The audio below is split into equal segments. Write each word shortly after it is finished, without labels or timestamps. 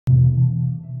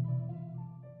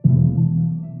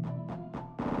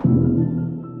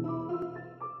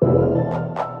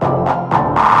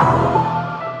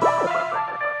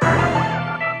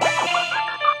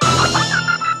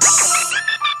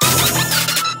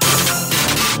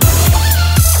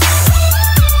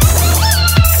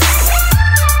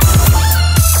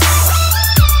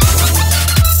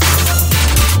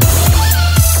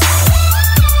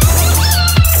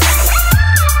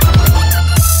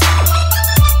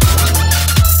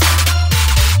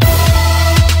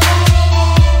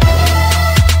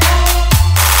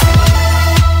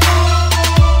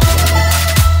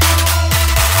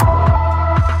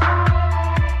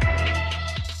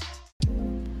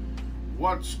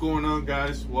going on,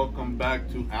 guys? Welcome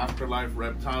back to Afterlife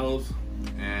Reptiles.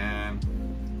 And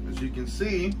as you can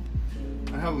see,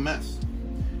 I have a mess.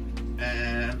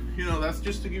 And you know, that's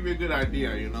just to give you a good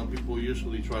idea. You know, people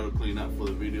usually try to clean up for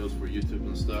the videos for YouTube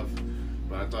and stuff,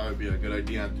 but I thought it'd be a good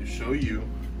idea to show you,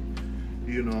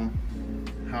 you know,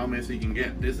 how messy you can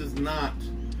get. This is not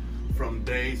from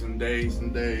days and days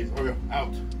and days. Oreo,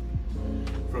 out.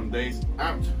 From days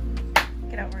out.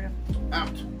 Get out, Oreo.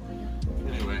 Out.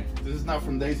 Anyway, this is not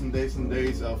from days and days and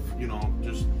days of, you know,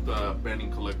 just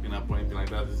bedding collecting up or anything like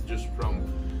that. This is just from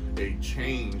a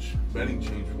bedding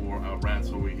change for rats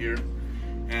over here.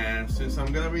 And since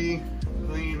I'm gonna be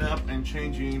cleaning up and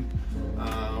changing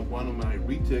one of my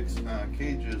retics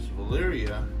cages,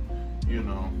 Valyria, you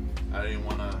know, I didn't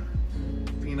want to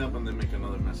clean up and then make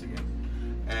another mess again.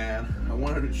 And I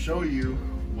wanted to show you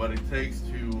what it takes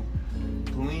to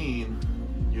clean,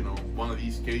 you know, one of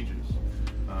these cages.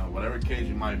 Whatever cage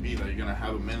it might be that you're gonna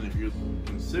have them in, if you're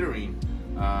considering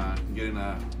getting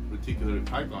a reticulated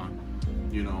python.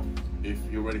 You know, if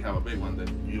you already have a big one, then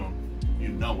you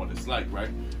know what it's like, right?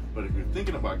 But if you're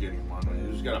thinking about getting one, or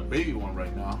you just got a baby one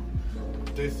right now,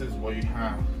 this is what you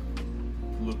have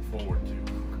to look forward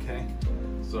to. Okay,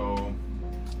 so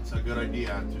it's a good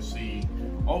idea to see.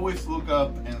 Always look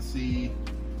up and see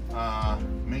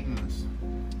maintenance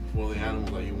for the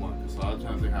animal that you want. Because a lot of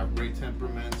times they have great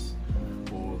temperaments,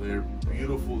 or they're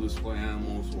beautiful display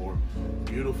animals, or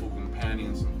beautiful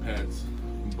companions and pets,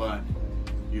 but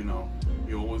you know,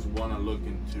 you always want to look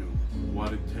into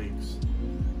what it takes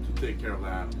to take care of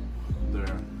that.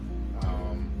 Their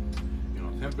you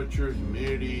know, temperature,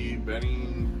 humidity,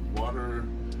 bedding, water,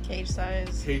 cage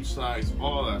size,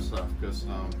 all that stuff, because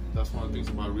that's one of the things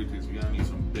about retics. You're gonna need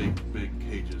some big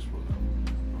cages for them,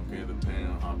 okay, depending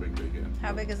on how big they get.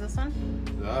 How big is this one?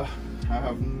 I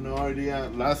have no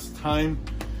idea. Last time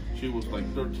she was like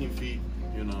 13 feet,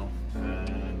 you know,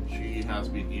 and she has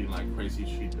been eating like crazy.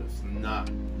 She does not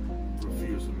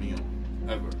refuse a meal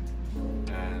ever,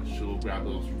 and she'll grab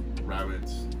those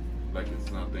rabbits like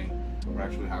it's nothing. We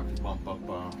actually have to bump up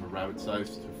her rabbit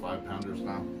size to 5-pounders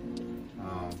now.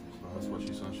 So that's what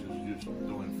she's done. She's usually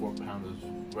doing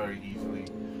 4-pounders very easily.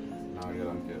 Now I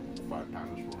gotta get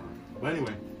 5-pounders for her. But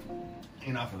anyway,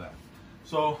 enough of that.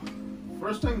 So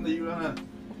first thing that you're gonna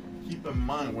keep in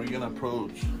mind when you're gonna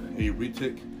approach a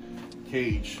retic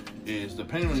cage is,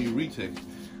 depending on your retic,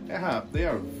 they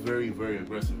are very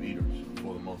aggressive eaters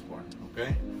for the most part.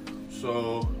 Okay,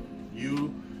 so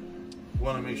you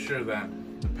want to make sure that,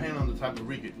 depending on the type of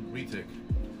retic,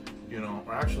 you know,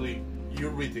 or actually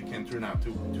your retic can turn out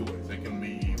two ways. They can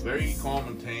be very calm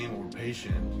and tame or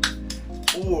patient,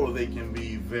 or they can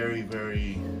be very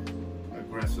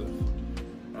aggressive.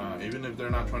 Even if they're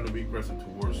not trying to be aggressive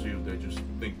towards you, they just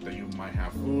think that you might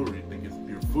have food, or you think it's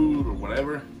your food or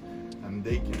whatever, and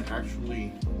they can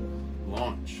actually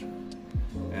launch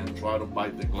and try to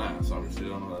bite the glass. Obviously, they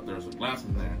don't know that there's a glass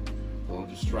in there. They'll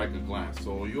just strike a glass.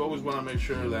 So you always want to make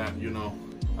sure that, you know,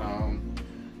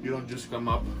 you don't just come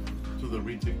up to the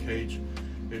retic cage.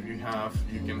 If you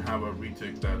can have a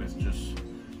retic that is just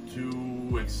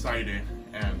too excited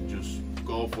and just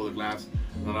go for the glass.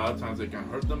 And a lot of times they can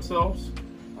hurt themselves.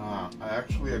 I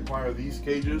actually acquired these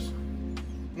cages,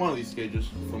 one of these cages,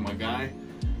 from a guy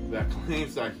that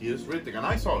claims that he is retic, and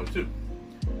I saw it too.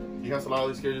 He has a lot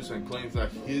of these cages and claims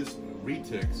that his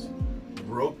retics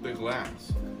broke the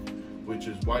glass, which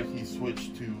is why he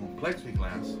switched to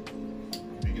plexiglass.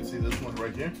 If you can see this one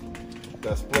right here,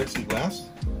 that's plexiglass.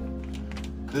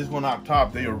 This one up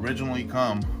top, they originally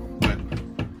come with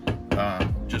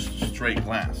just straight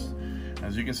glass.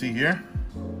 As you can see here,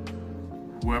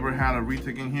 whoever had a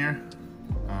retic in here,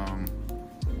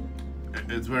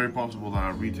 it's very possible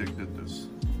that a retic did this.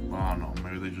 Well, I don't know,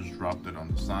 maybe they just dropped it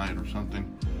on the side or something.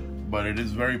 But it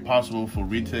is very possible for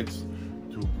retics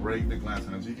to break the glass.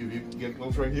 And if you get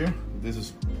close right here, this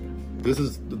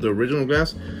is the original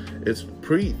glass. It's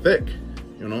pretty thick,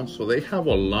 you know, so they have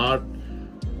a lot.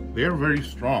 They're very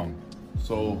strong,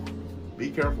 so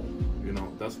be careful. You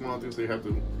know, that's one of the things they have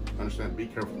to understand. Be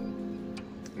careful.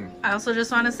 I also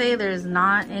just want to say there's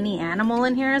not any animal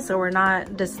in here, so we're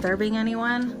not disturbing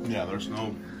anyone. Yeah, there's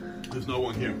no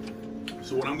one here.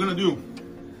 So what I'm gonna do,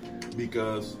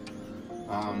 because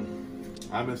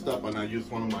I messed up and I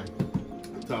used one of my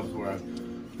tubs where I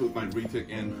put my retic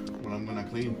in when I'm gonna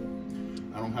clean.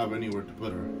 I don't have anywhere to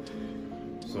put her.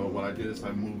 So what I did is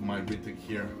I moved my retic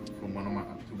here from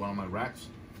one of my racks.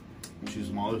 She's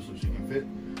smaller so she can fit.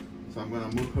 So I'm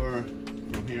gonna move her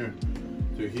from here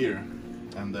to here,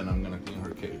 and then I'm gonna clean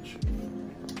her cage.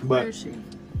 But where is she?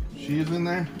 She is in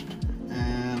there,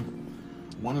 and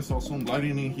one is also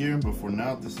lighting in here, but for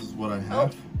now this is what I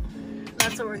have.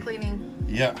 That's what we're cleaning.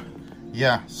 Yeah,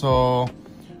 yeah. So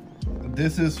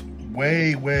this is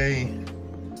way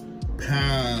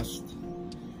past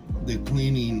the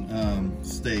cleaning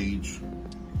stage.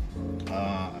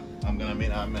 I'm gonna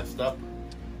admit I messed up,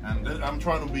 and I'm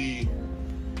trying to be,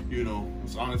 you know,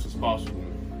 as honest as possible.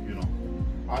 You know,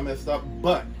 I messed up,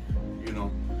 but you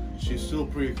know, she's still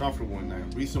pretty comfortable in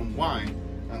that. Reason why,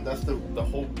 and that's the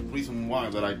whole reason why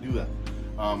that I do that.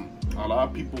 A lot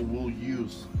of people will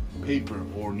use paper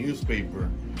or newspaper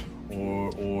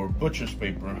or butcher's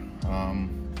paper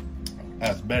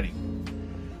as bedding,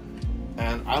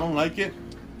 and I don't like it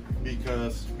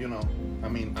because, you know, I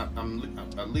mean, I'm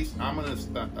at least I'm at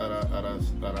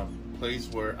a place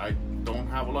where I don't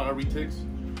have a lot of retics.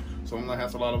 Someone that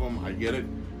has a lot of them, I get it.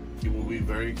 It will be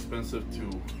very expensive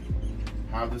to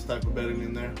have this type of bedding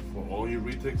in there for all your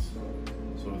retics,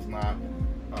 so it's not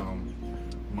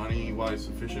money wise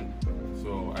sufficient.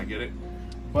 So I get it,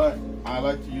 but I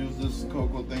like to use this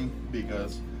cocoa thing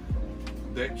because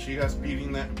she has pee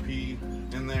in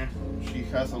there. She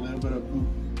has a little bit of poop.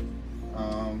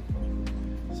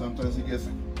 Sometimes it gets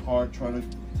hard trying to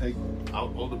take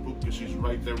out all the poop because she's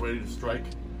right there ready to strike.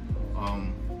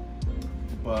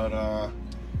 But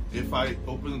if I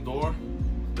open the door,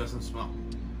 it doesn't smell.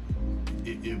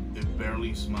 It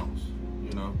barely smells,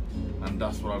 you know, and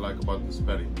that's what I like about this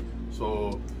bedding.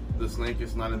 So the snake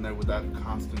is not in there with that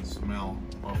constant smell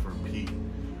of her pee,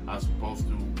 as opposed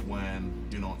to when,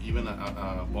 you know, even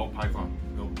a ball python,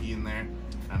 they'll pee in there,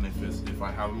 and if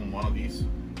I have them in one of these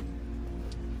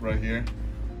right here,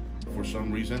 for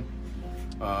some reason,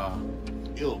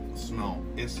 it'll smell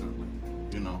instantly.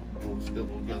 You know, it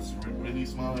will get really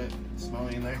smelly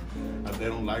in there, and they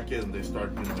don't like it, and they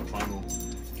start, you know, trying to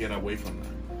get away from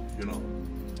that, you know.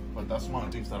 But that's one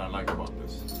of the things that I like about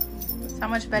this. How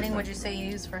much bedding would you say you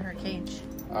use for her cage?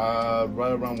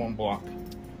 Right around one block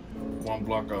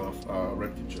of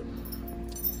reticulated.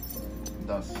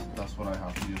 That's what I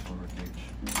have to use for her cage.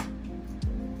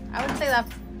 I would say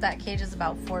that cage is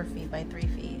about 4 feet by 3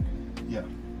 feet. Yeah,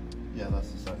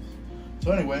 that's the size.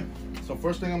 So anyway, so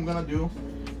first thing I'm gonna do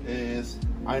is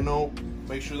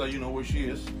make sure that you know where she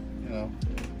is. You know,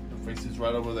 her face is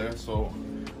right over there, so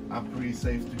I'm pretty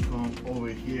safe to come over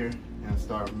here and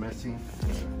start messing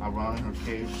around in her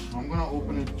cage. So I'm gonna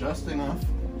open it just enough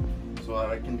so that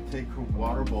I can take her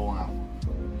water bowl out.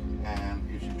 And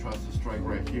if she tries to strike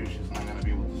right here, she's not gonna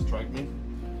be able to strike me.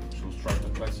 She'll strike the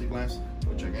plexiglass,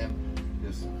 which again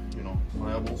is, you know,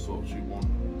 pliable, so she won't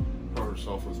hurt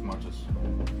herself as much as,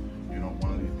 you know,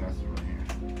 one of these glasses right here.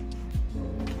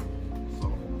 So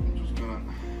I'm just gonna.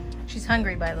 She's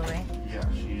hungry, by the way. Yeah,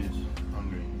 she is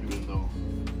hungry, even though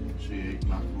she ate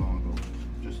not too long ago.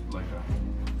 Just like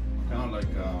kind of like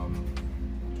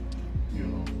you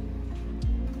know,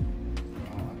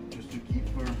 just to keep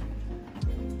her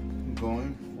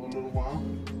going for a little while.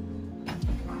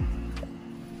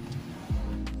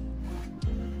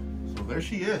 So there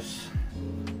she is.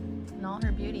 In all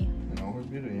her beauty. In all her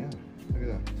beauty, yeah. Look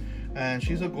at that. And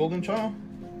she's a golden child.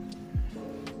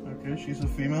 Okay, she's a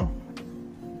female.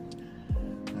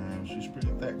 And she's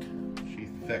pretty thick. She's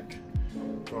thick.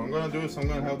 So what I'm gonna do is I'm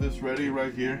gonna have this ready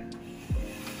right here.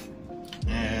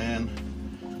 And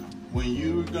when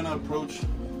you're gonna approach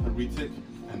a retic,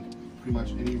 and pretty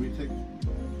much any retic,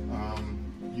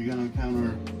 you're gonna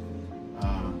encounter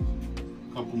a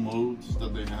couple modes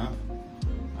that they have.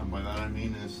 And by that I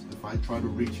mean is, if I try to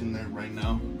reach in there right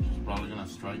now, she's probably gonna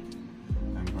strike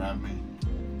and grab me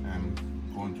and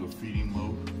go into a feeding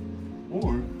mode.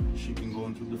 Or she can go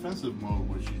into defensive mode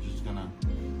where she's just gonna,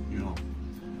 you know,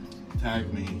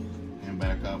 tag me and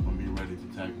back up and be ready to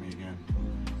tag me again.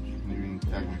 She can even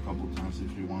tag me a couple times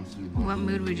if she wants to. What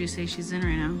mood would you say she's in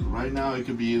right now? Right now it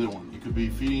could be either one. It could be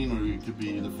feeding or it could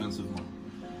be defensive mode.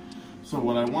 So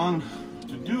what I want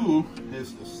to do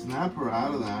is to snap her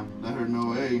out of that, let her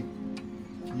know, hey,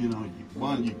 you know,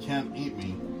 one, you can't eat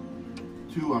me.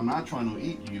 Two, I'm not trying to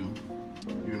eat you,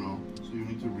 you know, so you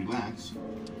need to relax.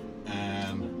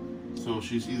 And so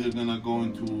she's either gonna go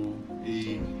into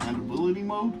a handleability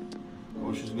mode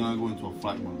or she's gonna go into a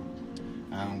flight mode,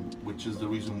 and which is the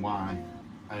reason why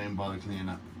I didn't bother cleaning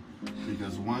up,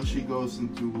 because once she goes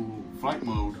into flight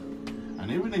mode,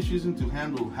 and even if she's into you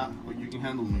can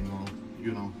handle me mode,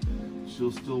 you know,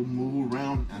 she'll still move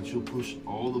around and she'll push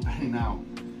all the bedding out,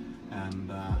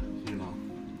 and you know,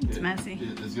 it's messy.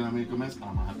 It's gonna make a mess.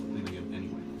 I'm gonna have to clean it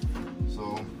anyway.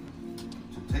 So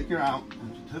to take her out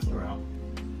and to test her out,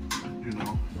 you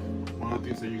know, one of the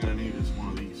things that you're gonna need is one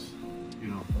of these. You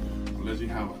know, unless you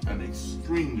have an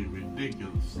extremely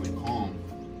ridiculously calm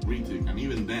retic, and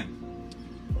even then,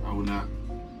 I would not,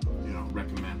 you know,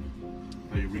 recommend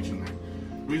that you reach in there.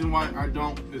 Reason why I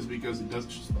don't is because it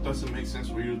doesn't make sense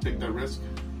for you to take that risk.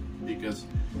 Because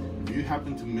if you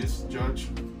happen to misjudge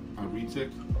a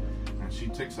retic and she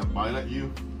takes a bite at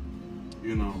you,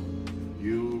 you know,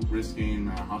 you risking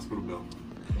a hospital bill.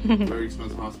 Very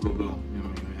expensive hospital bill. You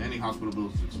know, any hospital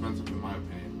bill is expensive in my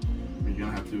opinion. You're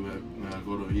gonna have to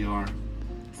go to ER.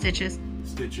 Stitches.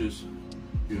 Stitches.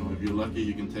 You know, if you're lucky,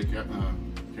 you can take care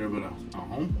of it at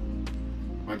home.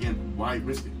 But again, why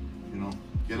risk it? You know,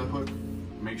 get a hook,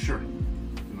 make sure.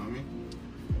 You know what I mean?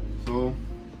 So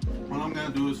what I'm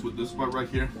gonna do is with this part right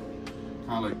here,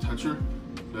 kind of like touch her,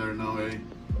 let her know, hey,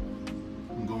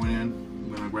 I'm going in,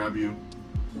 I'm gonna grab you.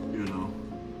 You know,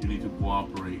 you need to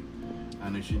cooperate.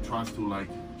 And if she tries to, like,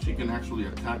 she can actually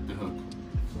attack the hook,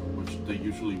 which they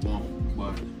usually won't.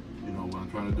 But you know, what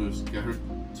I'm trying to do is get her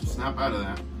to snap out of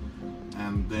that,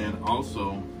 and then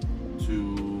also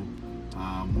to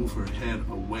move her head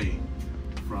away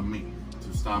from me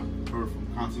to stop her from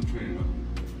concentrating on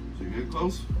it. So you get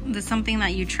close. Is this something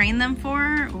that you train them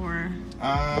for, or?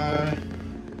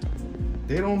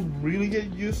 They don't really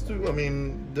get used to. I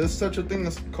mean, there's such a thing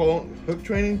as called hook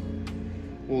training.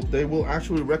 Well, they will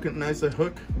actually recognize the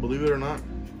hook, believe it or not,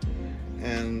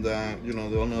 and you know,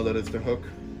 they'll know that it's the hook,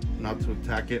 not to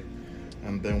attack it.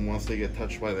 And then once they get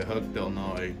touched by the hook, they'll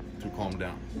know to calm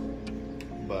down.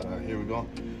 But here we go.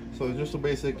 So it's just a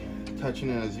basic touching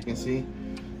it. As you can see,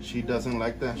 she doesn't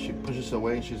like that. She pushes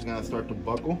away and she's gonna start to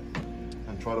buckle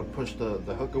and try to push the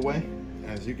hook away.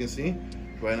 As you can see,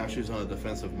 right now she's on a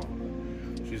defensive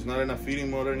mode. She's not in a feeding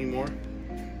mode anymore,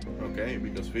 okay?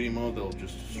 Because feeding mode, they'll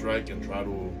just strike and try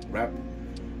to wrap.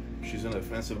 She's in a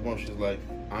defensive mode. She's like,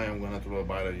 I am gonna throw a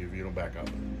bite at you if you don't back up.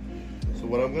 So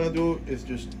what I'm gonna do is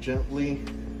just gently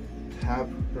tap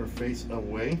her face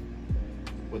away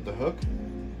with the hook.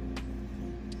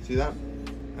 See that?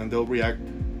 And they'll react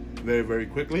very, very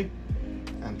quickly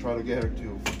and try to get her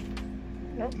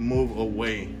to move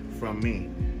away from me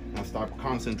and stop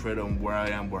concentrating on where I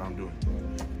am, what I'm doing.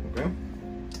 Okay?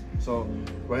 So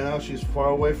right now she's far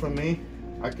away from me.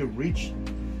 I could reach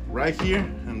right here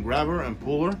and grab her and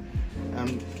pull her.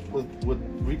 And with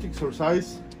retics her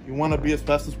size, you want to be as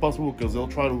fast as possible because they'll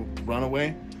try to run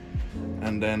away,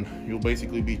 and then you'll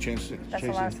basically be chasing. That's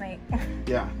a lot of snake.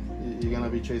 Yeah, you're gonna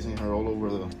be chasing her all over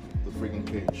the freaking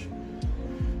cage.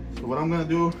 So what I'm gonna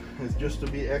do is, just to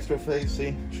be extra safe,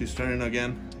 see, she's turning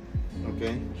again.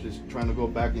 Okay, she's trying to go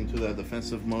back into that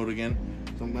defensive mode again.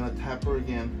 So I'm gonna tap her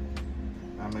again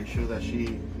and make sure that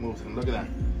she moves. And look at that.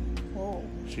 Whoa.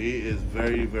 She is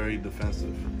very, very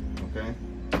defensive. Okay.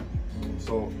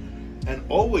 So, and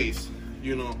always,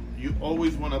 you know, you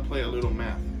always want to play a little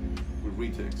math with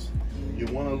retics. You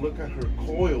want to look at her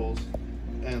coils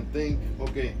and think,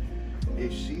 okay,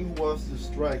 if she was to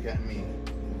strike at me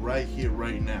right here,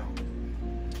 right now,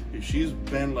 if she's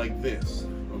bent like this,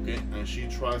 okay, and she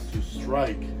tries to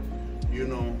strike, you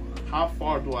know, how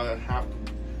far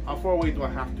away do I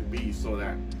have to be so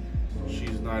that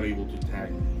she's not able to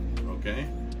tag me, okay?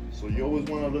 So you always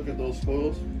want to look at those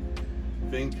coils,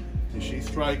 think, if she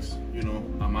strikes, you know,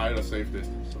 am I at a safe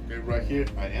distance? Okay, right here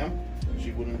I am.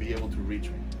 She wouldn't be able to reach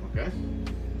me. Okay.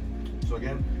 So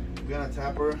again, we're gonna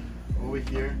tap her over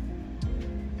here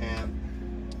and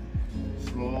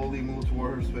slowly move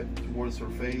towards her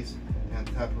face and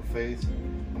tap her face.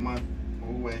 Come on,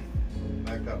 move away,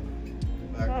 back up,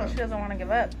 back up. She doesn't want to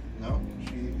give up. No,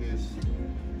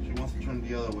 she wants to turn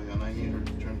the other way, and I need her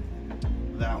to turn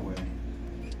that way.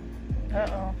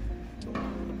 Uh-oh.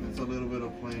 It's a little bit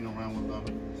of playing around with them,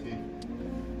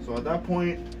 see? So at that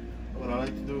point, what I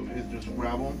like to do is just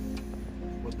grab them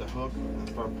with the hook and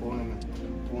start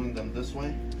pulling them this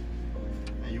way.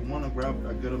 And you want to grab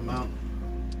a good amount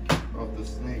of the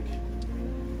snake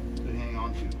to hang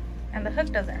on to. And the hook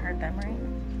doesn't hurt them, right?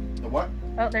 The what?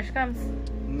 Oh, there she comes.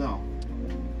 No,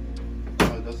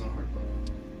 it doesn't hurt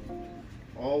them.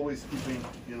 Always keeping,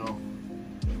 you know,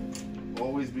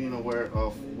 always being aware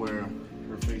of where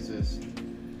her face is.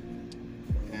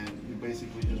 And you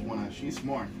basically just want to, she's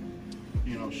smart.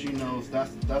 You know, she knows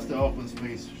that's the open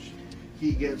space.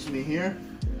 He gets me here,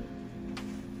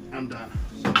 I'm done.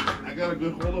 So I got a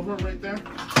good hold of her right there.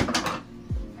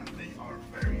 And they are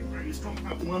very, very strong.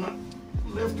 I want to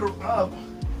lift her up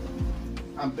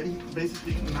and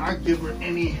basically not give her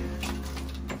any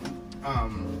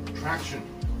traction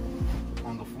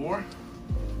on the floor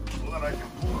so that I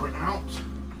can pull her out.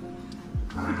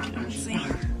 And she's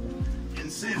gonna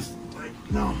insist, like,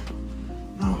 no.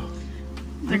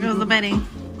 There goes the bedding.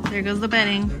 There goes the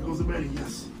bedding. There goes the bedding,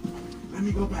 yes. Let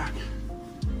me go back.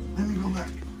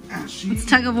 And she... It's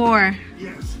tug of war.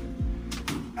 Yes.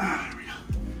 There we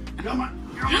go. Come on.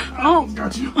 Oh.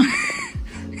 Got you.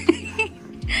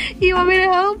 You want me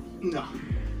to help? No.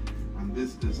 And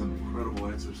this is an incredible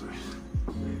exercise.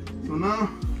 So now,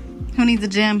 Who needs a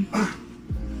gym?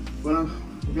 what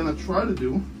I'm gonna try to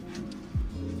do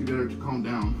is to get her to calm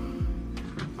down.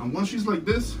 And once she's like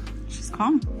this, She's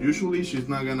calm. usually she's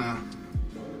not gonna,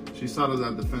 she's out of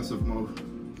that defensive mode,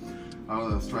 out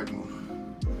of that strike mode.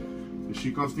 If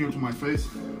she comes near to my face,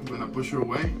 I'm gonna push her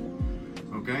away,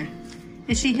 okay?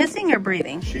 Is she hissing or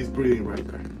breathing? She's breathing right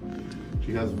there.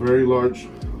 She has very large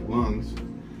lungs,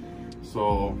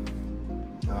 so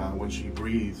when she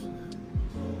breathes,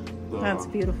 That's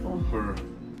beautiful.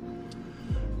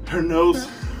 Her nose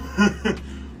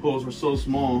holes are so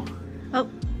small Oh,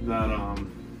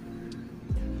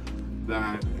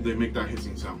 that they make that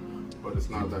hissing sound. But it's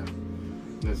not that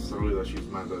necessarily that she's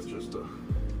mad. That's just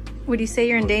would you say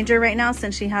you're in danger right now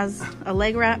since she has a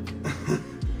leg wrap?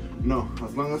 no.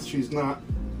 As long as she's not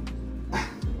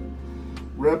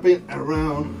wrapping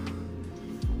around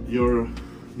your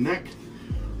neck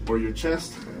or your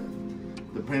chest,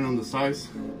 depending on the size,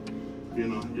 you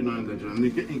know, you're not in danger.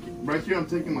 And right here, I'm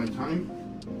taking my time,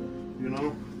 you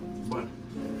know, but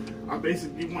I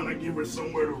basically want to give her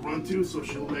somewhere to run to so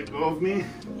she'll let go of me.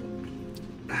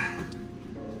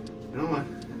 You know what?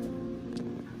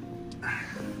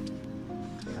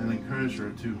 And encourage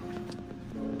her to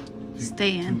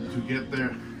Stay in. to get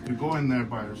there, to go in there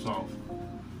by herself,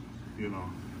 you know.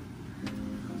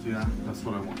 See that? That's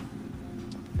what I want.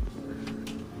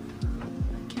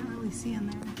 I can't really see in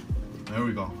there. There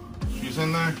we go. She's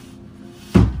in there.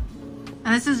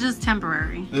 And this is just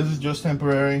temporary. This is just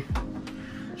temporary.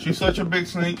 She's such a big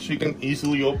snake, she can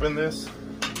easily open this.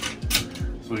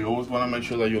 So you always want to make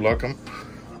sure that you lock them.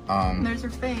 There's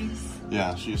her face.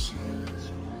 Yeah, she's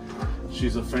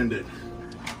offended.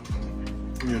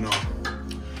 You know,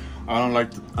 I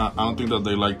don't think that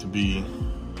they like to be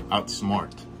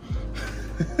outsmart.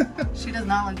 She does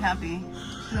not look happy.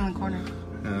 She's in the corner.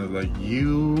 And like,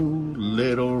 you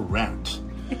little rat.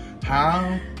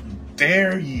 How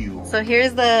dare you? So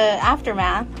here's the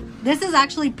aftermath. This is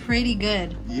actually pretty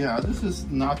good. Yeah, this is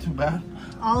not too bad.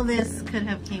 All this could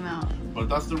have came out. But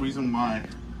that's the reason why.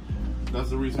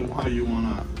 That's the reason why you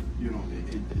wanna, you know,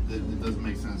 it doesn't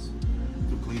make sense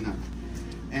to clean up.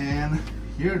 And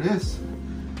here it is,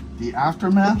 the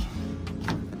aftermath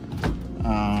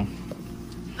of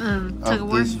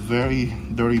this very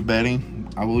dirty bedding.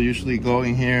 I will usually go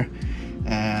in here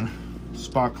and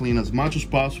spot clean as much as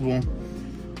possible.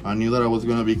 I knew that I was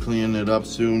gonna be cleaning it up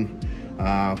soon.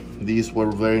 These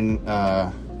were very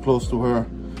close to her,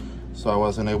 so I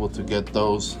wasn't able to get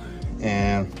those,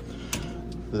 and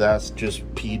that's just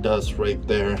pea dust right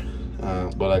there.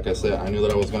 But like I said, I knew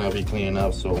that I was gonna be cleaning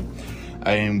up, so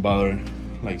I didn't bother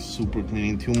like super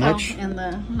cleaning too much. Oh, and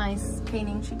the nice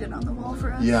painting she did on the wall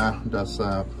for us. Yeah, that's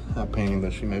a painting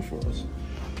that she made for us.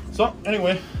 So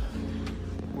anyway,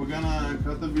 we're gonna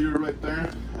cut the video right there,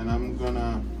 and I'm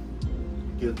gonna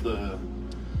get the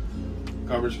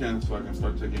garbage can so I can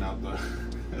start taking out the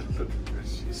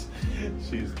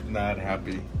she's not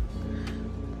happy.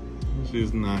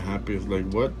 She's not happy. It's like,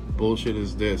 what bullshit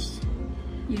is this?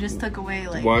 You just took away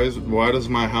like... Why does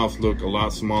my house look a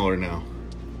lot smaller now?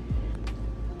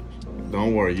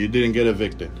 Don't worry, you didn't get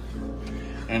evicted.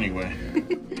 Anyway.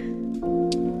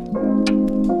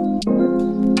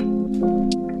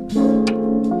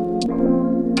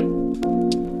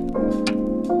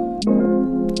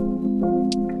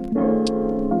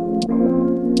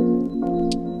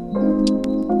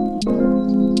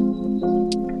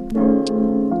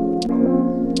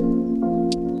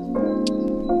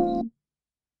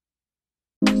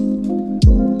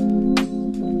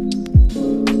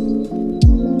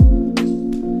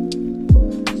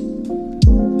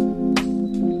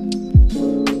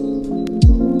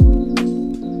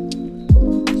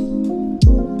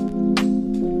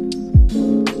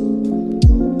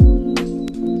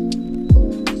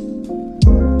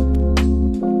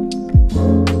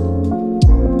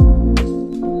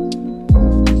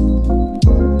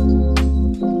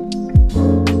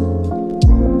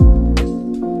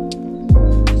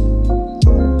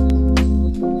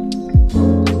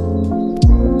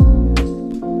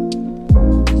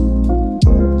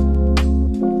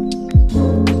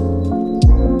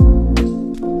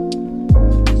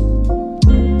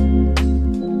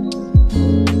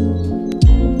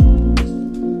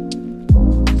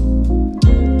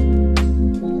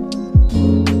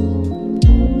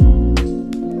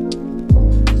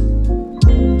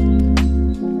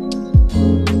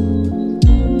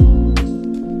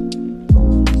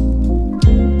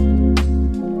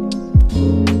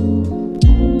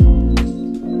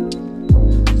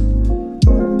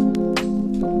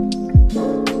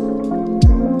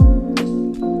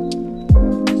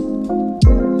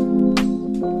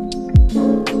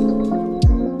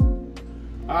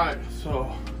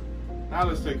 now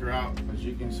let's take her out. As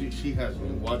you can see, she has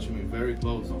been watching me very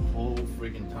close the whole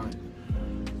freaking time.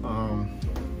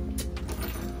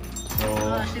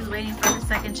 Oh, she's waiting for her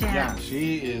second chance. Yeah,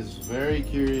 she is very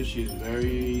curious. She's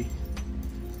very,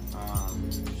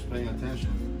 she's paying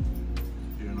attention.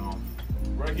 You know,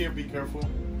 right here, be careful.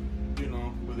 You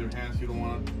know, with your hands, you don't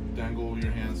want to dangle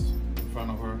your hands in front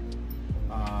of her,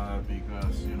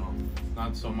 because you know,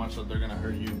 not so much that they're gonna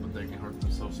hurt you, but they can hurt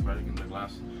themselves striking the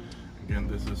glass. Again,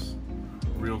 this is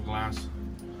real glass,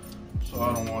 so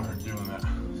I don't want her doing that. So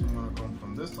I'm gonna come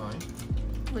from this side.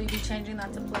 Will you be changing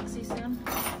that to plexi soon?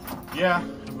 Yeah,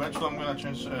 eventually I'm gonna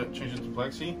change it to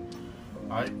plexi.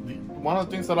 One of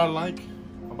the things that I like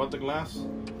about the glass,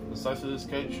 the size of this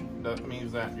cage, that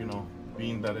means that, you know,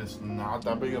 being that it's not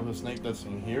that big of a snake that's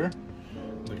in here,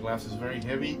 the glass is very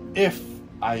heavy. If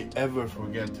I ever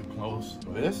forget to close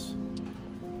this,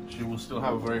 she will still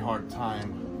have a very hard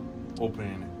time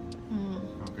opening it.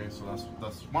 Okay, so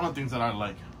that's one of the things that I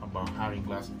like about having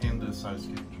glass in this size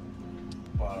cage.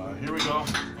 But here we go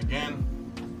again,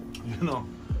 you know,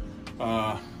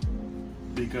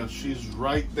 because she's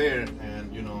right there,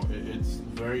 and you know, it's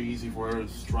very easy for her to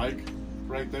strike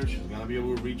right there. She's gonna be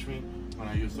able to reach me when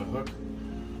I use the hook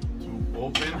to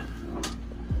open.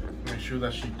 Make sure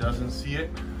that she doesn't see it,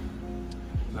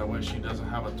 that way she doesn't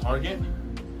have a target.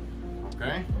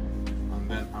 Okay, and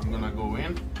then I'm gonna go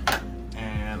in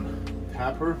and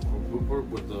tap her or boop her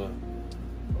with the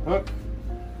hook,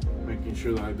 making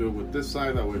sure that I do it with this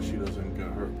side, that way she doesn't get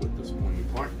hurt with this pointy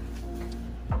part.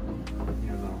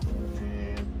 You know,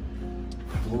 and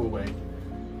move away.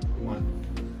 Come on.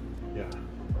 Yeah,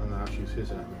 and now she's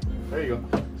hissing at me. There you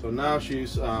go. So now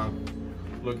she's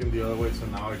looking the other way, so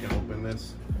now I can open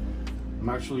this. I'm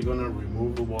actually gonna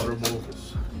remove the water bowl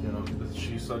because, you know,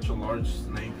 she's such a large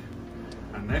snake.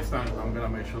 And next time I'm gonna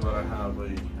make sure that I have a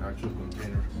actual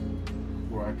container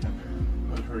where I can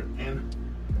put her in.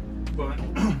 But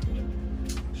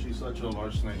she's such a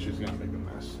large snake, she's gonna make a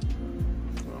mess.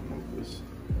 So I'll move this.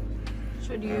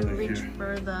 Should you reach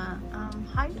for the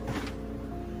height?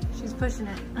 She's pushing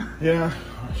it. Yeah,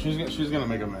 she's gonna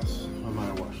make a mess no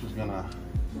matter what. She's gonna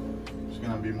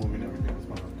be moving everything.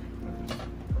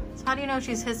 So how do you know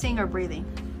she's hissing or breathing?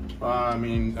 I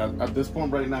mean, at this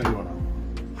point right now, you don't know.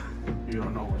 You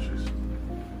don't know what she's.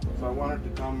 So I want her to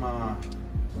come.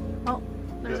 Oh,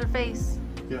 there's her face.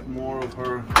 Get more of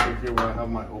her right here where I have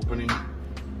my opening.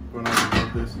 Going to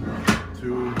put this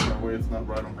too, that way it's not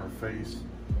right on her face.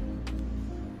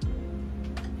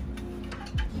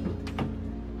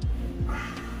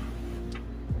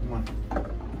 Come on.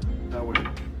 That way.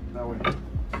 That way.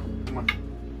 Come on.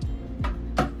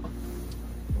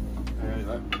 Hey,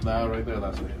 that right there,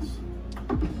 that's a hiss.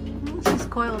 She's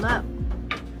coiled up.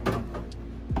 Come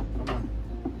on.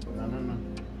 No.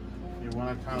 You want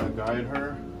to kind of guide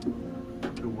her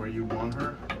to where you want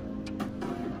her.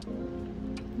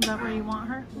 Is that where you want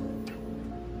her?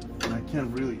 I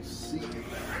can't really see in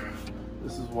there.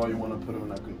 This is why you want to put her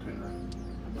in a container.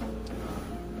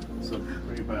 It's a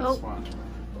pretty bad spot.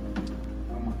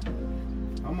 Come on.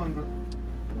 Come on, girl.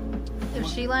 If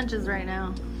she lunges right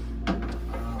now.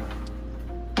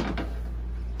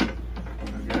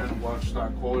 Again, watch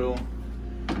that coil.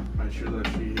 Make sure that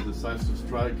she decides to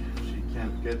strike. She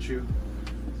can't get you.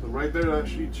 So right there, that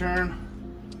she turned.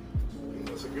 I think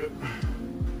that's a good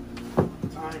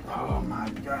time. Oh my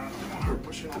God! I want her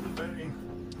pushing on the bedding.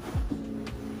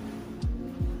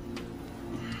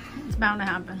 It's bound to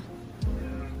happen.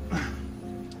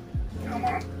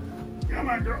 Come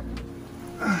on, girl.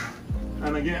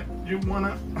 And again, you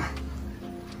wanna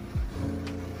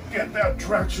get that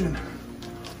traction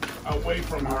away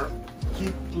from her.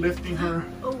 Keep lifting her,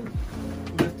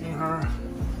 lifting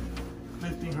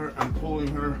her, and pulling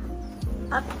her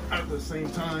up at the same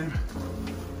time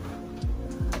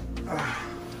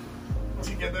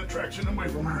to get that traction away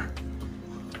from her.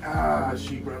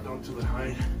 She grabbed onto the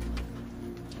hide.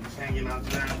 She's hanging on to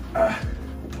that.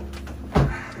 I'm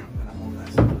gonna move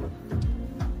this.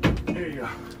 There you go.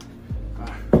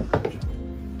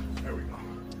 There we go.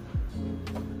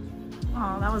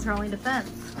 Oh, that was her only defense.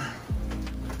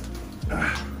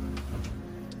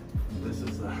 This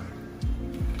is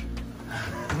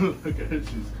look at her,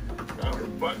 she's got her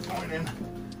butt going in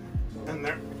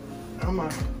there.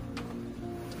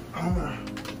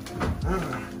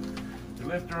 You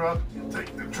lift her up, you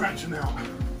take the traction out.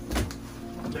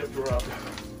 Lift her up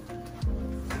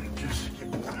and just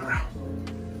keep pulling her out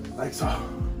like so.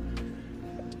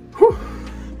 Whew.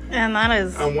 And that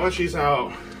is. And once she's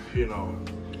out, you know,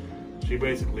 she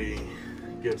basically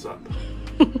gives up.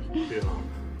 You know.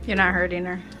 You're not hurting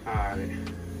her.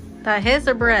 That hiss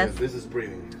or breath? This is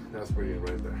breathing. That's breathing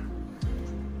right there.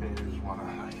 And you just want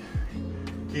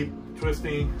keep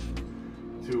twisting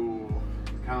to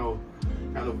kind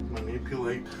of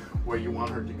manipulate where you want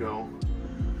her to go.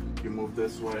 You move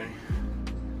this way,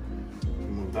 you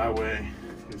move that way.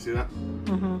 You see that?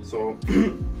 Mm-hmm. So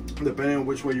depending on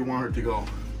which way you want her to go,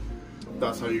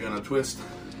 that's how you're gonna twist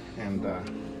and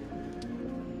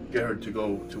get her to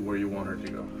go to where you want her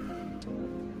to go.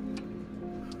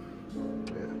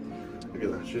 Yeah, look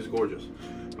at that, she's gorgeous.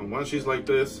 And once she's like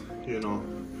this, you know,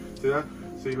 see that?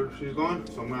 See her, she's going?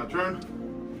 So I'm gonna turn.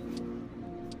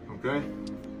 Okay?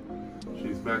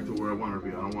 She's back to where I want her to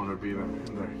be. I don't want her to be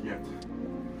in there yet.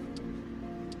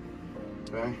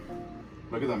 Okay?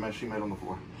 Look at that mess she made on the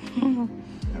floor.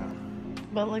 Yeah.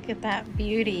 But look at that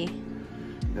beauty.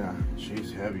 Yeah,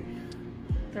 she's heavy.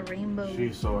 The rainbow.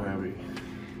 She's so heavy.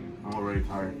 I'm already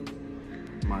tired.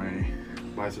 My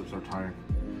biceps are tired.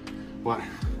 What?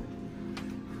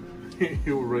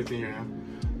 You were raising your hand?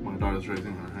 My daughter's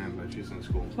raising her hand like she's in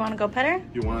school. You want to go pet her?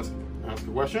 You want to ask a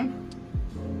question?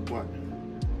 What?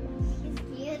 She's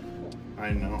beautiful.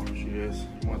 I know, she is.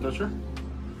 You want to touch her?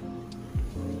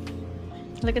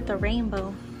 Look at the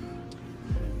rainbow.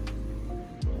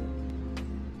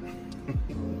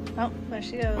 Oh, there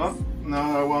she goes. Oh,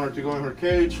 now I want her to go in her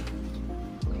cage.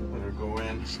 Let her go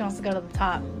in. She wants to go to the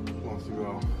top. She wants to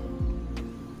go.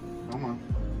 Come on.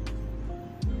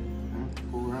 Yeah,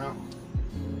 pull her out.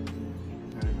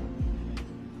 There you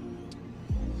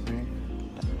go.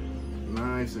 See?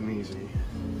 Nice and easy.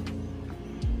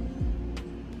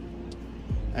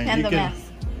 And you the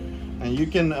mess. And you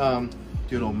can,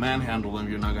 you know, manhandle them.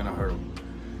 You're not gonna hurt them.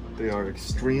 They are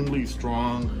extremely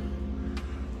strong.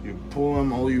 You pull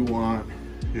them all you want.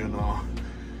 You know,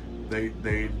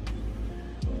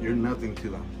 you're nothing to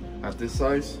them. At this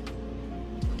size,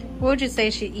 What would you say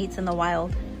she eats in the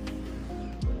wild?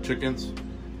 chickens,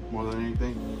 more than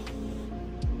anything.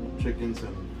 Chickens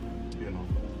and, you know,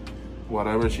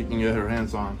 whatever she can get her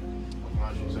hands on. As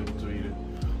long as she's able to eat it,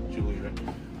 she'll eat it.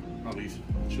 At least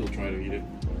she'll try to eat it.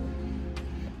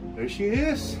 There she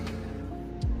is.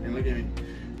 And look at me.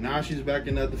 Now she's back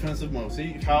in that defensive mode.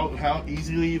 See how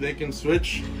easily they can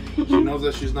switch? She knows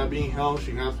that she's not being held.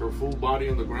 She has her full body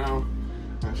on the ground.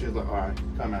 And she's like, all right,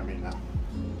 come at me now.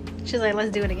 She's like,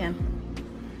 let's do it again.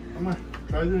 Come on,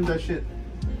 try doing that shit.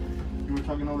 You were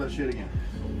talking all that shit again.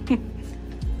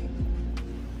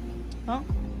 Oh,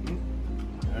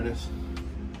 There it is.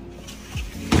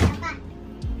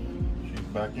 She's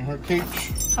back in her cage.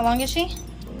 how long is she?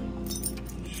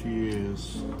 She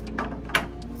is,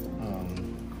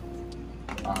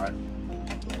 alright.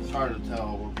 It's hard to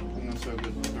tell. I'm gonna say a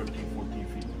good 13, 14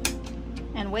 feet.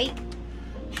 And weight?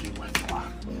 She weighs a lot.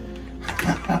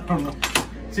 I don't know.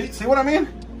 See what I mean?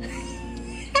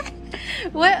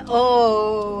 What?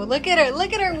 Oh, look at her.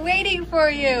 Look at her waiting for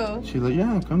you. She's like,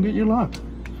 yeah, come get your lock.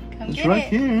 Come It's get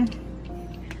right it. here.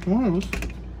 Come on,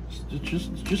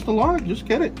 it's just the lock. Just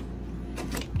get it.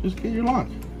 Just get your lock.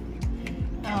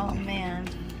 Oh, man.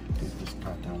 Get this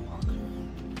goddamn lock.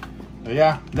 But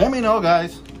yeah, let me know,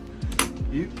 guys.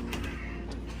 You.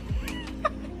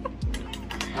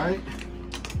 Alright.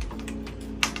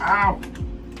 Ow.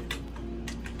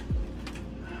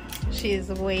 She is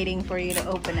waiting for you to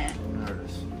open it. There it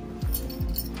is.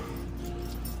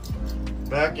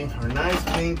 Back in her nice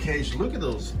clean cage. Look at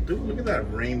those. Dude, look at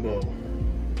that rainbow.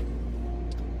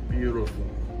 Beautiful.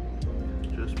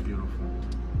 Just beautiful.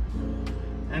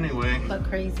 Anyway, Look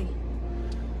crazy.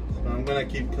 so I'm gonna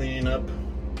keep cleaning up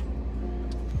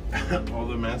all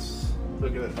the mess.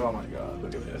 Look at it. Oh my god,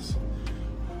 look at this.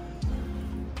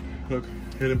 Look,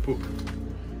 hidden poop.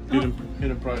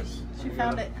 Hidden price. She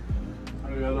found it. I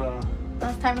gotta, Now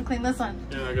it's time to clean this one.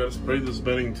 yeah, I gotta spray this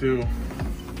bedding too.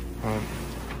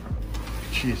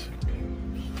 Jeez.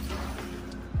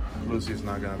 Lucy's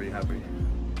not gonna be happy.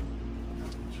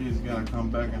 She's gonna come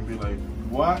back and be like,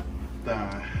 what the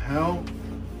hell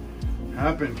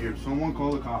happened here? Someone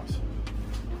call the cops.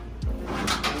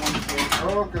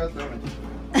 Oh, god damn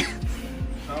it.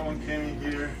 Someone came in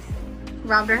here.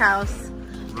 Robbed her house.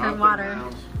 Her robbed water. the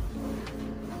house.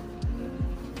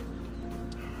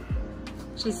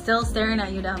 She's still staring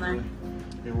at you down there.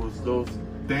 It was those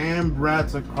damn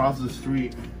rats across the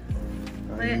street.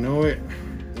 I know it.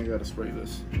 I gotta spray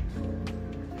this.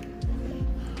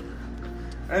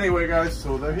 Anyway, guys,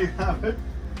 so there you have it.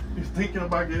 You're thinking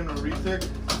about getting a retick.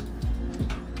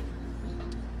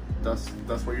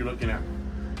 That's what you're looking at.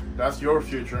 That's your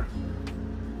future.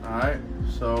 All right.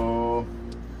 So,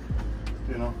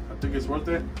 you know, I think it's worth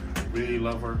it. Really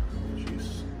love her.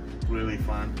 She's really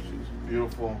fun. She's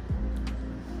beautiful.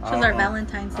 She's our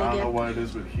Valentine's Day I don't know gift. what it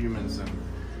is with humans and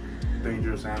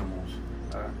dangerous animals.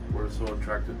 We're so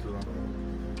attracted to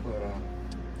them.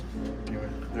 But Anyway,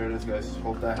 there it is, guys.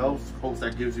 Hope that helps. Hope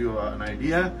that gives you an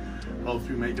idea. Helps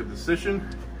you make a decision.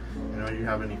 You know, you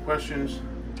have any questions,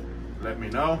 let me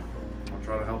know. I'll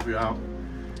try to help you out.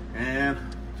 And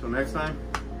until next time,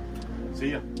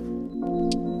 see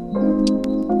ya.